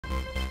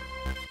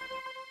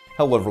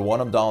Hello everyone,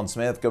 I'm Don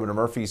Smith. Governor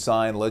Murphy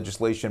signed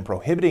legislation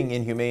prohibiting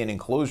inhumane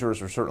enclosures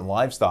for certain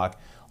livestock.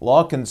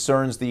 Law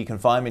concerns the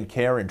confinement,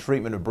 care, and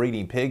treatment of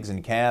breeding pigs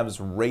and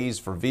calves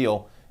raised for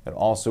veal. It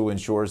also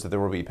ensures that there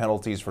will be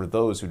penalties for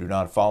those who do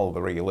not follow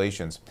the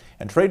regulations.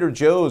 And Trader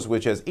Joe's,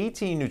 which has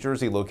 18 New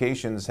Jersey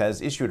locations,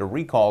 has issued a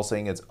recall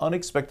saying its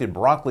unexpected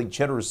broccoli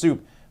cheddar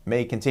soup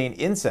may contain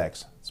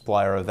insects. The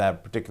supplier of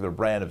that particular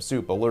brand of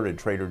soup alerted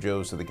Trader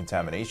Joe's to the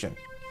contamination.